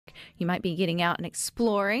you might be getting out and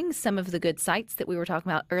exploring some of the good sites that we were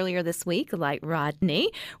talking about earlier this week, like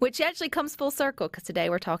Rodney, which actually comes full circle because today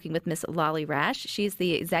we're talking with Miss Lolly Rash. She's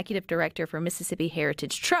the Executive Director for Mississippi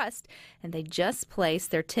Heritage Trust, and they just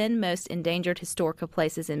placed their 10 most endangered historical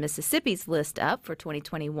places in Mississippi's list up for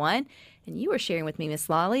 2021. And you were sharing with me, Miss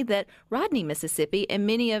Lolly, that Rodney, Mississippi, and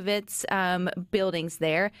many of its buildings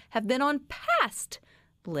there have been on past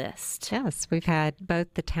list. Yes, we've had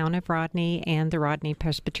both the town of Rodney and the Rodney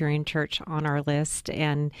Presbyterian Church on our list,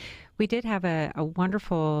 and we did have a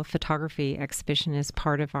wonderful photography exhibition as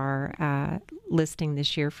part of our listing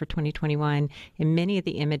this year for 2021, and many of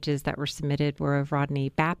the images that were submitted were of Rodney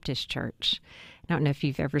Baptist Church. I don't know if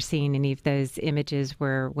you've ever seen any of those images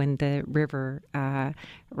where when the river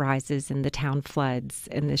rises and the town floods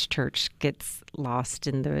and this church gets lost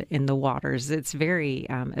in the waters. It's a very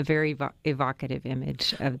evocative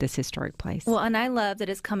image of this historic place. Well, and I love that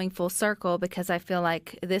it's coming full circle because I feel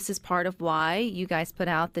like this is part of why you guys put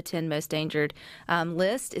out the 10 most endangered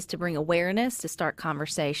list, is to bring awareness, to start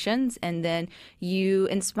conversations, and then you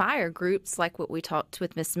inspire groups like what we talked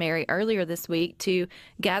with Miss Mary earlier this week to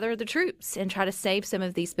gather the troops and try to save some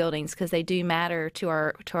of these buildings because they do matter to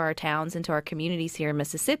our towns and to our communities here in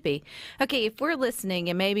Mississippi. Okay, if we're listening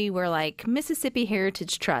and maybe we're like, Mississippi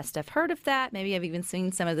Heritage Trust, I've heard of that. Maybe I've even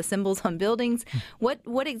seen some of the symbols on buildings.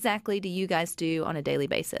 What exactly do you guys do on a daily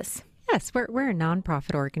basis? Yes, we're a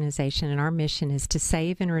nonprofit organization, and our mission is to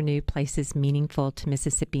save and renew places meaningful to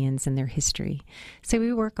Mississippians and their history. So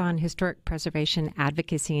we work on historic preservation,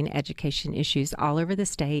 advocacy, and education issues all over the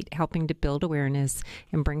state, helping to build awareness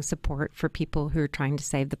and bring support for people who are trying to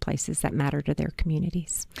save the places that matter to their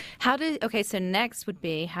communities. So next would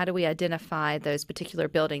be, how do we identify those particular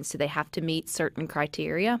buildings? Do they have to meet certain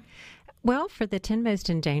criteria? Well, for the 10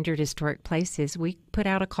 most endangered historic places, we put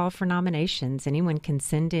out a call for nominations. Anyone can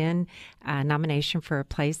send in a nomination for a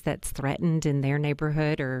place that's threatened in their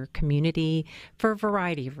neighborhood or community for a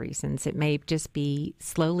variety of reasons. It may just be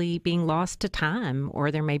slowly being lost to time,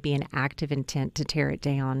 or there may be an active intent to tear it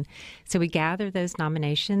down. So we gather those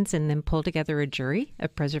nominations and then pull together a jury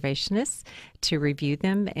of preservationists to review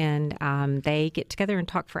them, and they get together and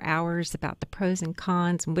talk for hours about the pros and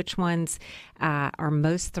cons and which ones are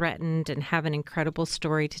most threatened and have an incredible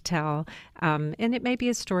story to tell. And it may be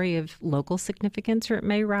a story of local significance, or it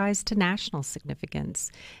may rise to national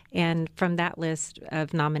significance. And from that list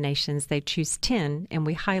of nominations, they choose 10, and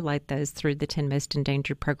we highlight those through the 10 Most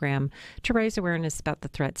Endangered program to raise awareness about the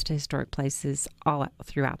threats to historic places all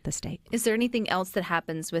throughout the state. Is there anything else that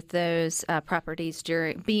happens with those properties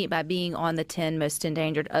by being on the 10 Most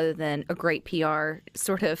Endangered other than a great PR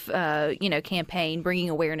sort of campaign, bringing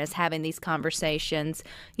awareness, having these conversations,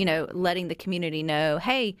 letting the community know,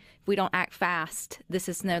 hey, if we don't act fast, this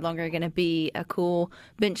is no longer going to be a cool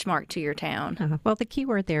benchmark to your town? Well, the key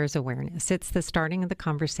word there is awareness. It's the starting of the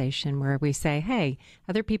conversation where we say, hey,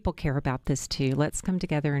 other people care about this too. Let's come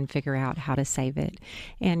together and figure out how to save it.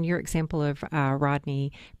 And your example of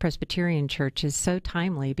Rodney Presbyterian Church is so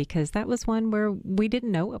timely because that was one where we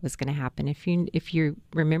didn't know what was going to happen. If you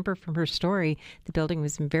remember from her story, the building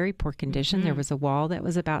was in very poor condition. Mm-hmm. There was a wall that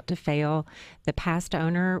was about to fail. The past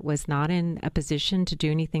owner was not in a position to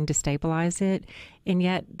do anything to stabilize it, and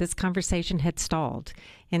yet this conversation had stalled.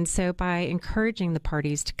 And so by encouraging the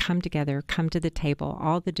parties to come together, come to the table,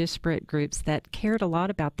 all the disparate groups that cared a lot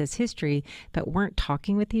about this history but weren't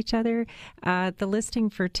talking with each other, the listing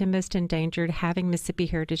for 10 Most Endangered, having Mississippi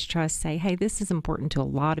Heritage Trust say, hey, this is important to a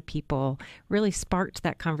lot of people, really sparked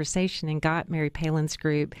that conversation and got Mary Palin's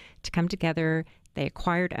group to come together. They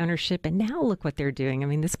acquired ownership, and now look what they're doing. I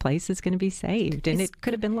mean, this place is going to be saved, and it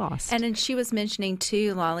could have been lost. And then she was mentioning,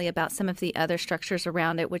 too, Lolly, about some of the other structures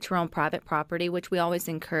around it, which were on private property, which we always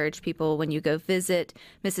encourage people when you go visit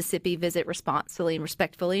Mississippi, visit responsibly and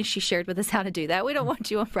respectfully. She shared with us how to do that. We don't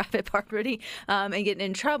want you on private property and getting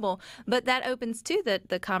in trouble. But that opens, too,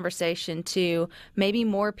 the conversation to maybe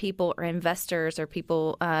more people or investors or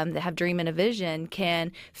people that have dream and a vision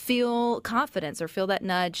can feel confidence or feel that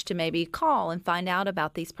nudge to maybe call and find out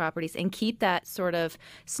about these properties and keep that sort of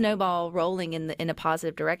snowball rolling in a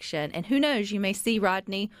positive direction. And who knows, you may see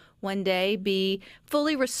Rodney one day be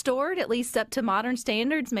fully restored, at least up to modern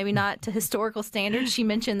standards, maybe not to historical standards. She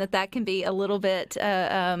mentioned that can be a little bit,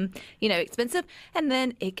 expensive. And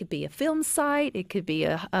then it could be a film site. It could be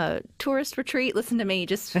a tourist retreat. Listen to me,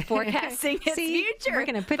 just forecasting its future. We're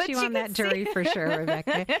going to put you on that jury for sure,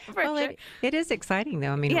 Rebecca. It is exciting,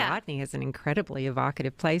 though. I mean, Rodney is an incredibly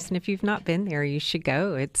evocative place. And if you've not been there, you should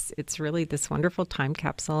go. It's really this wonderful time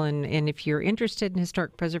capsule. And if you're interested in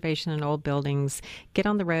historic preservation and old buildings, get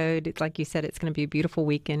on the road. Road. It's like you said, it's going to be a beautiful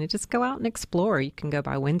weekend. And just go out and explore. You can go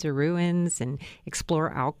by Windsor Ruins and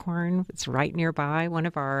explore Alcorn. It's right nearby. One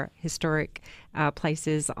of our historic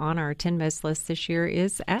places on our 10 most list this year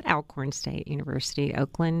is at Alcorn State University.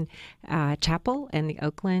 Oakland Chapel and the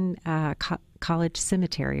Oakland College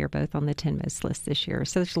Cemetery are both on the 10 most list this year.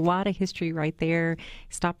 So there's a lot of history right there.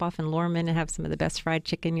 Stop off in Lorman and have some of the best fried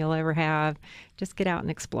chicken you'll ever have. Just get out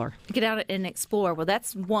and explore. Get out and explore. Well,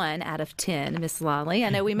 that's 1 out of 10, Miss Lolly. I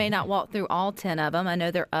know we may not walk through all 10 of them. I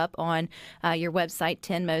know they're up on your website,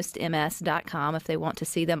 10mostms.com, if they want to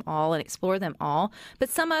see them all and explore them all. But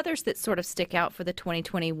some others that sort of stick out for the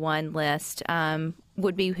 2021 list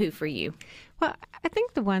would be who for you? Well, I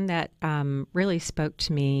think the one that really spoke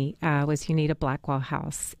to me was Unita Blackwell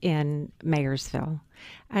House in Mayersville.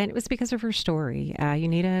 And it was because of her story.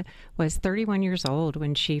 Unita was 31 years old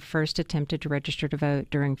when she first attempted to register to vote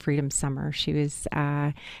during Freedom Summer. She was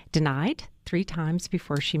denied 3 times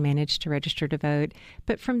before she managed to register to vote,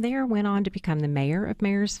 but from there went on to become the mayor of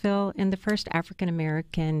Mayersville and the first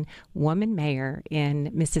African-American woman mayor in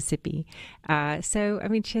Mississippi. So, I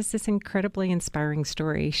mean, she has this incredibly inspiring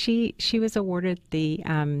story. She was awarded the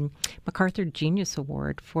MacArthur Genius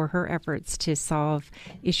Award for her efforts to solve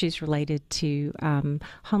issues related to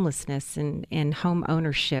homelessness and home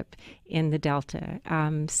ownership in the Delta.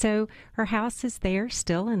 So her house is there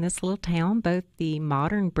still in this little town, both the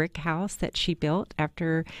modern brick house that she built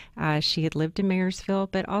after she had lived in Mayersville,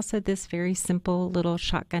 but also this very simple little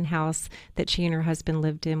shotgun house that she and her husband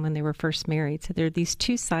lived in when they were first married. So there are these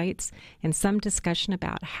 2 sites and some discussion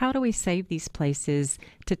about how do we save these places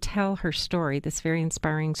to tell her story, this very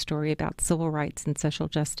inspiring story about civil rights and social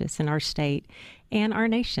justice in our state and our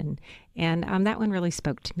nation. And that one really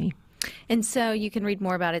spoke to me. And so you can read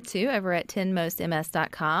more about it, too, over at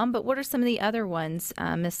 10mostms.com. But what are some of the other ones,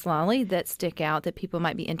 Miss Lolly, that stick out that people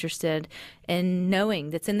might be interested in knowing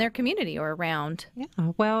that's in their community or around? Yeah,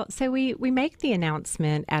 well, so we make the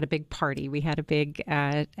announcement at a big party. We had a big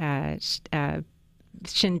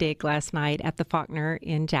shindig last night at the Faulkner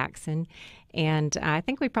in Jackson. And I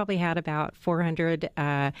think we probably had about 400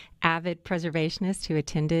 avid preservationists who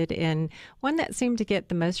attended. And one that seemed to get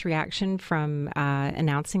the most reaction from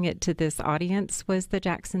announcing it to this audience was the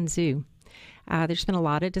Jackson Zoo. There's been a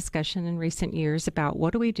lot of discussion in recent years about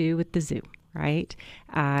what do we do with the zoo, right?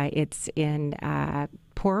 It's in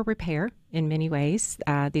poor repair in many ways.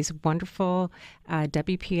 These wonderful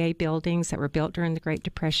WPA buildings that were built during the Great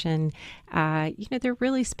Depression, they're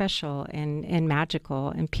really special and magical.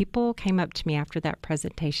 And people came up to me after that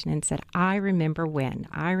presentation and said, I remember when,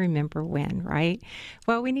 right?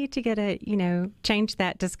 Well, we need to change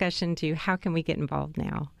that discussion to how can we get involved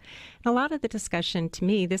now? And a lot of the discussion to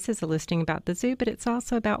me, this is a listing about the zoo, but it's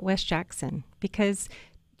also about West Jackson, because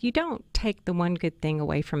you don't take the one good thing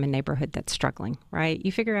away from a neighborhood that's struggling, right?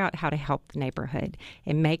 You figure out how to help the neighborhood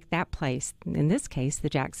and make that place, in this case, the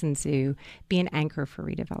Jackson Zoo, be an anchor for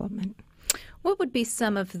redevelopment. What would be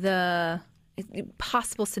some of the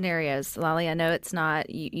possible scenarios, Lolly? I know it's not,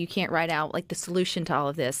 you can't write out like the solution to all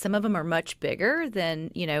of this. Some of them are much bigger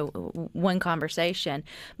than, one conversation.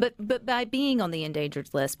 But by being on the endangered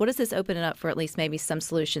list, what does this open it up for at least maybe some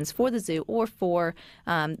solutions for the zoo or for,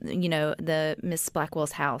 the Miss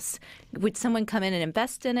Blackwell's house? Would someone come in and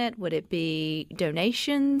invest in it? Would it be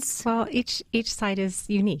donations? Well, each site is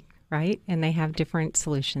unique, right? And they have different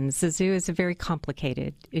solutions. The zoo is a very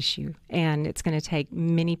complicated issue, and it's going to take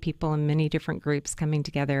many people and many different groups coming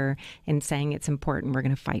together and saying it's important. We're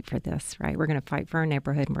going to fight for this, right? We're going to fight for our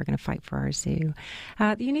neighborhood, and we're going to fight for our zoo.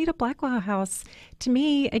 The Unita Blackwell House, to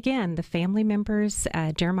me, again, the family members,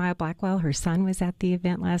 Jeremiah Blackwell, her son was at the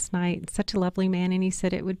event last night. Such a lovely man, and he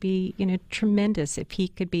said it would be, tremendous if he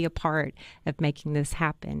could be a part of making this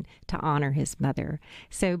happen to honor his mother.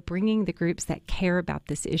 So bringing the groups that care about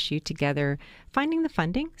this issue together, finding the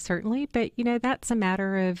funding, certainly, but that's a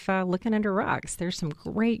matter of looking under rocks. There's some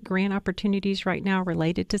great grant opportunities right now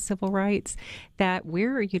related to civil rights that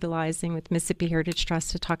we're utilizing with Mississippi Heritage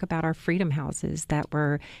Trust to talk about our freedom houses that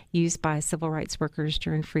were used by civil rights workers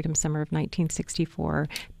during Freedom Summer of 1964.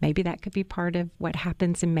 Maybe that could be part of what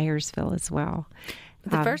happens in Mayersville as well.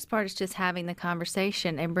 The first part is just having the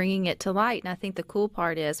conversation and bringing it to light. And I think the cool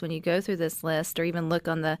part is when you go through this list or even look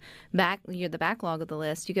on the backlog of the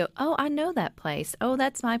list, you go, oh, I know that place. Oh,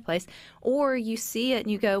 that's my place. Or you see it and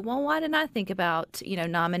you go, well, why didn't I think about,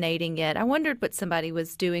 nominating it? I wondered what somebody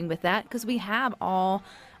was doing with that, because we have all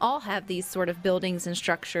have these sort of buildings and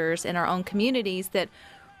structures in our own communities that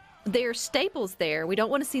they're staples there. We don't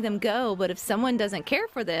want to see them go, but if someone doesn't care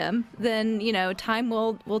for them, then, time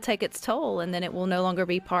will take its toll, and then it will no longer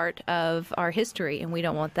be part of our history, and we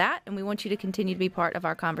don't want that, and we want you to continue to be part of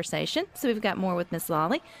our conversation. So we've got more with Miss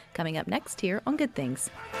Lolly coming up next here on Good Things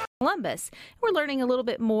Columbus. We're learning a little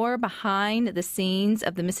bit more behind the scenes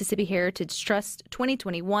of the Mississippi Heritage Trust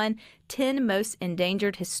 2021 10 Most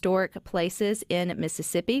Endangered Historic Places in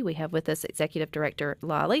Mississippi. We have with us Executive Director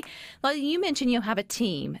Lolly. Lolly, you mentioned you have a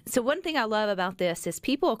team. So one thing I love about this is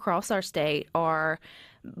people across our state are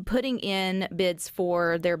putting in bids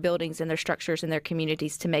for their buildings and their structures and their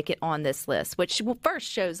communities to make it on this list, which first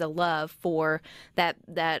shows a love for that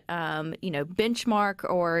benchmark,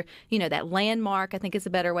 or that landmark, I think is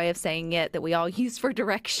a better way of saying it, that we all use for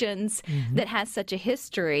directions, that has such a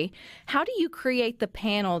history. How do you create the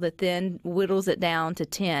panel that then whittles it down to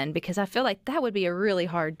 10? Because I feel like that would be a really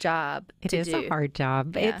hard job to do. It is a hard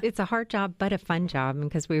job. Yeah. It's a hard job, but a fun job,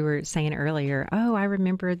 because we were saying earlier, I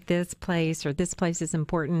remember this place, or this place is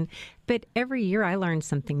important. But every year I learn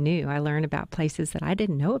something new. I learn about places that I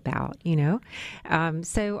didn't know about,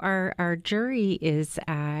 So our jury is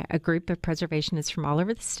a group of preservationists from all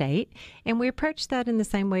over the state, and we approach that in the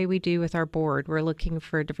same way we do with our board. We're looking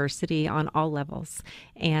for diversity on all levels.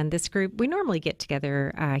 And this group, we normally get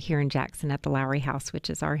together here in Jackson at the Lowry House, which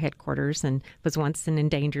is our headquarters and was once an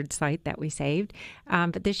endangered site that we saved.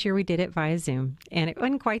 But this year we did it via Zoom, and it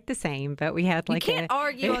wasn't quite the same, but we had like You can't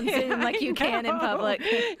argue on Zoom like you can in public.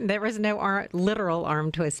 There was no literal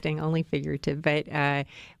arm twisting, only figurative. But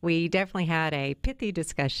we definitely had a pithy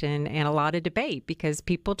discussion and a lot of debate, because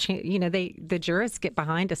people, the jurists get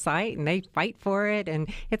behind a site and they fight for it,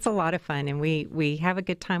 and it's a lot of fun, and we have a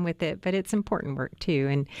good time with it. But it's important work too.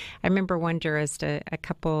 And I remember one jurist a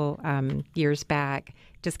couple years back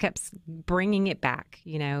just kept bringing it back.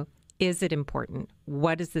 Is it important?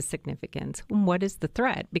 What is the significance? What is the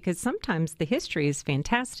threat? Because sometimes the history is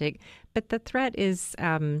fantastic, but the threat is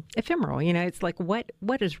ephemeral. It's like,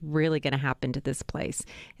 what is really going to happen to this place?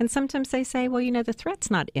 And sometimes they say, well, the threat's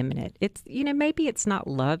not imminent. It's, maybe it's not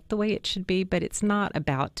loved the way it should be, but it's not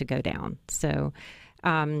about to go down. So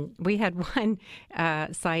we had one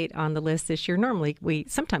site on the list this year. Normally,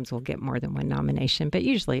 sometimes we'll get more than one nomination, but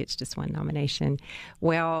usually it's just one nomination.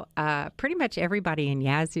 Well, pretty much everybody in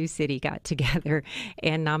Yazoo City got together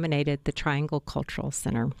and nominated the Triangle Cultural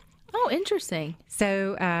Center. Oh, interesting.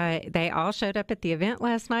 So they all showed up at the event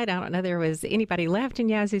last night. I don't know if there was anybody left in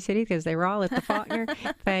Yazoo City because they were all at the Faulkner.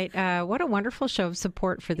 But what a wonderful show of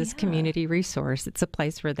support for this community resource. It's a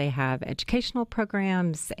place where they have educational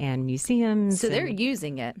programs and museums. So they're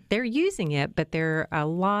using it. They're using it, but there are a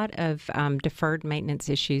lot of deferred maintenance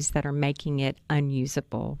issues that are making it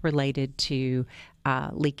unusable, related to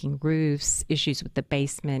leaking roofs, issues with the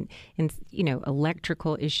basement, and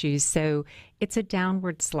electrical issues. So it's a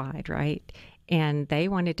downward slide, right? And they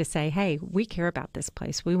wanted to say, hey, we care about this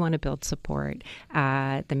place. We want to build support.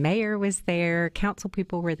 The mayor was there. Council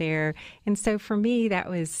people were there. And so for me,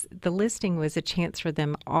 the listing was a chance for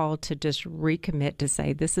them all to just recommit to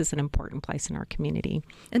say, this is an important place in our community.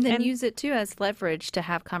 And then use it, too, as leverage to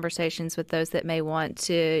have conversations with those that may want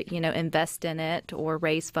to, invest in it or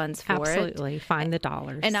raise funds for it. Absolutely. Find the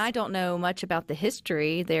dollars. And I don't know much about the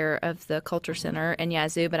history there of the Culture Center in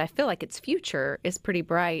Yazoo, but I feel like its future is pretty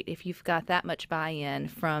bright if you've got that much buy-in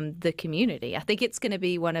from the community. I think it's going to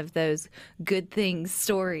be one of those good things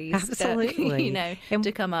stories. Absolutely.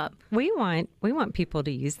 To come up. We want people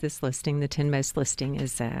to use this listing, the 10 Most listing,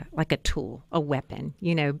 as like a tool, a weapon,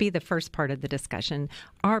 be the first part of the discussion.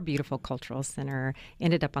 Our beautiful cultural center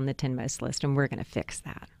ended up on the 10 Most list, and we're going to fix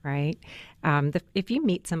that, right? If you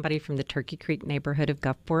meet somebody from the Turkey Creek neighborhood of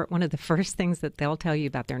Gulfport, one of the first things that they'll tell you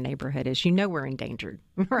about their neighborhood is, we're endangered,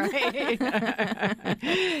 right?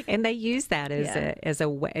 And they use that as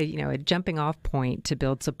a jumping off point to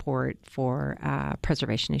build support for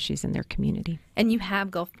preservation issues in their community. And you have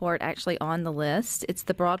Gulfport actually on the list. It's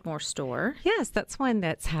the Broadmoor store. Yes, that's one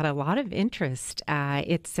that's had a lot of interest.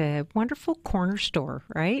 It's a wonderful corner store,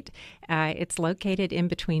 right? It's located in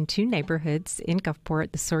between two neighborhoods in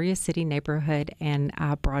Gulfport, the Soria City neighborhood and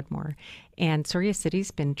Broadmoor. And Soria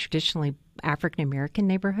City's been traditionally African-American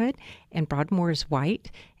neighborhood, and Broadmoor is white.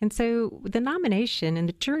 And so the nomination, and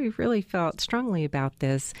the jury really felt strongly about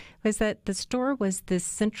this, was that the store was this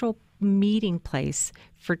central meeting place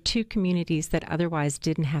for two communities that otherwise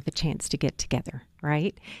didn't have a chance to get together,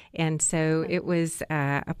 right? And so it was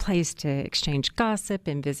a place to exchange gossip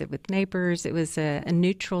and visit with neighbors. It was a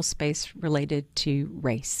neutral space related to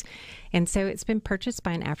race. And so it's been purchased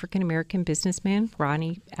by an African-American businessman,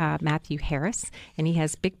 Ronnie Matthew Harris, and he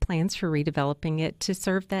has big plans for redeveloping it to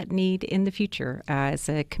serve that need in the future as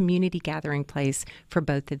a community gathering place for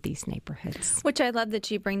both of these neighborhoods. Which I love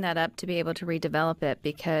that you bring that up to be able to redevelop it,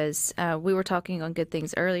 because we were talking on Good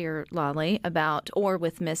Things earlier, Lolly, about, or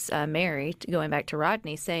with Miss Mary, going back to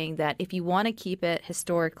Rodney, saying that if you want to keep it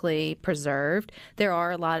historically preserved,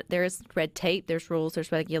 there's red tape, there's rules,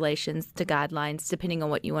 there's regulations, to guidelines, depending on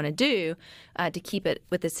what you want to do to keep it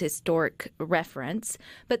with this historic reference.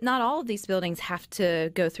 But not all of these buildings have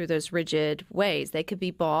to go through those rigid ways. They could be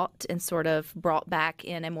bought and sort of brought back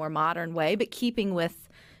in a more modern way, but keeping with,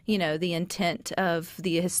 the intent of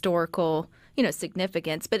the historical,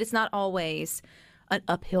 significance. But it's not always an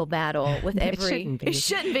uphill battle with every. It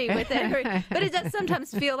shouldn't be with every. But it does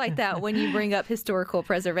sometimes feel like that when you bring up historical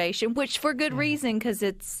preservation, which for good reason, because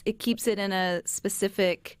it keeps it in a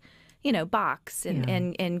specific box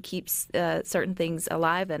and keeps certain things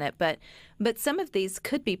alive in it. But some of these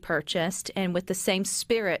could be purchased, and with the same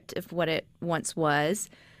spirit of what it once was,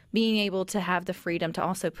 being able to have the freedom to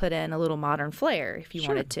also put in a little modern flair if you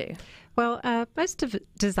wanted to. Well, most of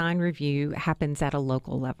design review happens at a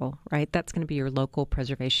local level, right? That's going to be your local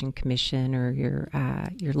preservation commission or your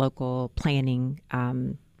local planning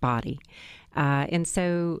body. And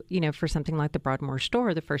so, for something like the Broadmoor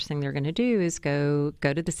store, the first thing they're going to do is go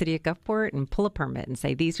to the city of Gulfport and pull a permit and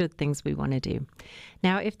say, these are the things we want to do.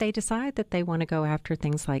 Now, if they decide that they want to go after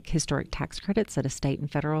things like historic tax credits at a state and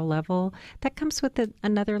federal level, that comes with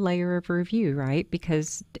another layer of review, right?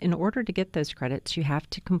 Because in order to get those credits, you have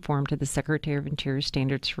to conform to the Secretary of Interior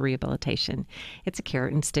standards for rehabilitation. It's a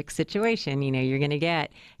carrot and stick situation. You're going to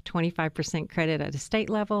get 25% credit at a state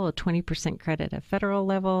level, a 20% credit at a federal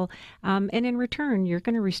level, and in return, you're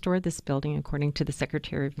going to restore this building according to the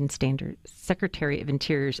Secretary of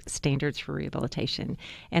Interior's standards for rehabilitation.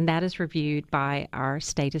 And that is reviewed by our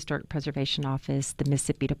State Historic Preservation Office, the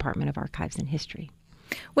Mississippi Department of Archives and History.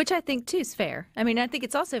 Which I think, too, is fair. I mean, I think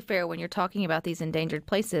it's also fair when you're talking about these endangered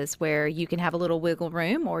places where you can have a little wiggle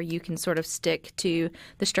room, or you can sort of stick to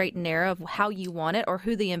the straight and narrow of how you want it, or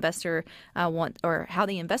who the investor wants, or how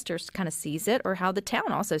the investors kind of sees it, or how the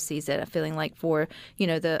town also sees it. I'm feeling like for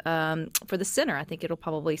the center, I think it'll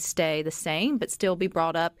probably stay the same, but still be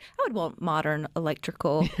brought up. I would want modern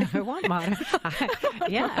electrical. I want modern.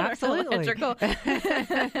 Yeah, absolutely. Electrical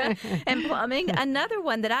and plumbing. Another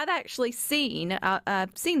one that I've actually seen.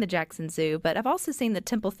 I've seen the Jackson Zoo, but I've also seen the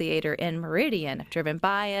Temple Theater in Meridian. I've driven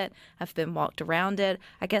by it. I've been walked around it.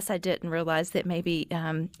 I guess I didn't realize that maybe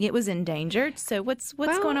it was endangered. So what's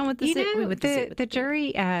going on with the zoo? The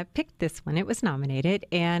jury picked this one. It was nominated,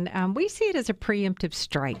 and we see it as a preemptive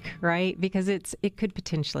strike, right? Because it could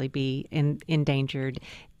potentially be endangered.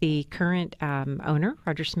 The current owner,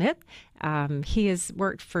 Roger Smith, he has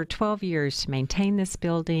worked for 12 years to maintain this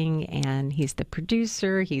building, and he's the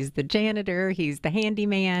producer, he's the janitor, he's the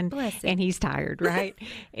handyman, and he's tired, right?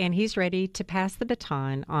 And he's ready to pass the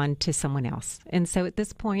baton on to someone else. And so at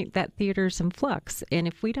this point, that theater's in flux. And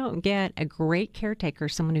if we don't get a great caretaker,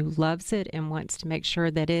 someone who loves it and wants to make sure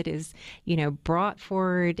that it is, brought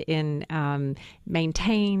forward and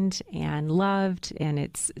maintained and loved, and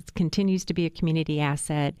it continues to be a community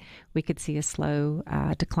asset, we could see a slow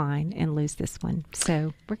decline and lose this one.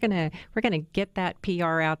 So we're gonna get that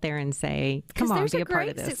PR out there and say, come on, be a part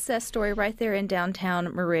of this. There's a great success story right there in downtown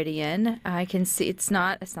Meridian. I can see it's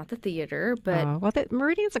not the theater, but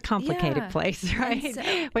Meridian's a complicated place,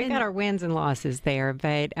 right? We've got our wins and losses there,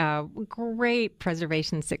 but great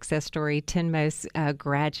preservation success story. 10 Most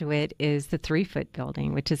graduate is the 3-foot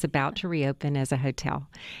building, which is about to reopen as a hotel,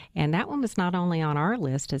 and that one was not only on our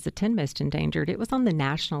list as a 10 Most endangered, it was on the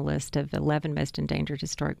national list of 11 Most Endangered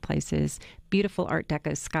Historic Places. Beautiful Art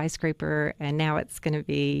Deco skyscraper, and now it's going to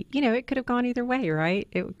be, it could have gone either way, right?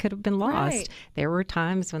 It could have been lost. Right. There were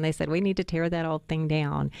times when they said, we need to tear that old thing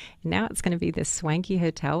down. And now it's going to be this swanky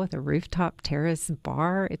hotel with a rooftop terrace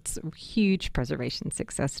bar. It's a huge preservation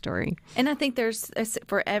success story. And I think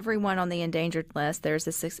for everyone on the endangered list, there's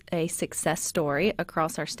a success story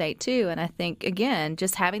across our state, too. And I think, again,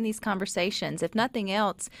 just having these conversations, if nothing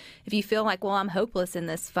else, if you feel like, well, I'm hopeless in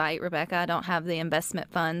this fight, Rebecca, I don't have the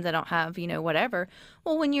investment funds, I don't have, whatever.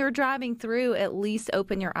 Well, when you're driving through, at least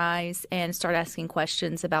open your eyes and start asking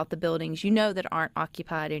questions about the buildings that aren't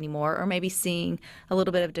occupied anymore, or maybe seeing a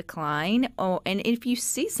little bit of decline. Oh, and if you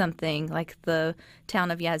see something like the town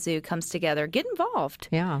of Yazoo comes together, get involved.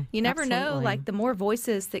 Yeah, you never know. absolutely. Like, the more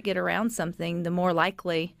voices that get around something, the more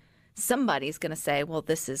likely somebody's going to say, well,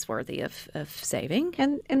 this is worthy of saving.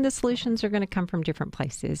 And the solutions are going to come from different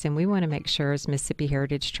places. And we want to make sure as Mississippi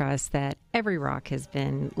Heritage Trust that every rock has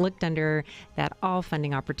been looked under, that all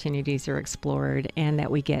funding opportunities are explored, and that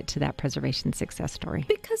we get to that preservation success story.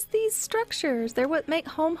 Because these structures, they're what make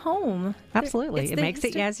home. Absolutely. It makes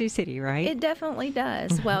it Yazoo City, right? It definitely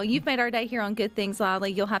does. Well, you've made our day here on Good Things,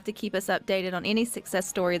 Lolly. You'll have to keep us updated on any success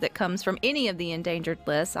story that comes from any of the endangered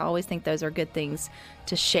lists. I always think those are good things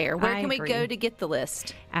to share. Where can we go to get the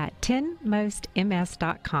list? At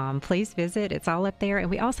 10mostms.com. Please visit. It's all up there. And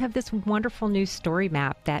we also have this wonderful new story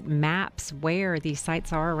map that maps where these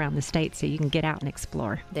sites are around the state so you can get out and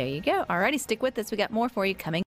explore. There you go. All righty, stick with us. We got more for you coming.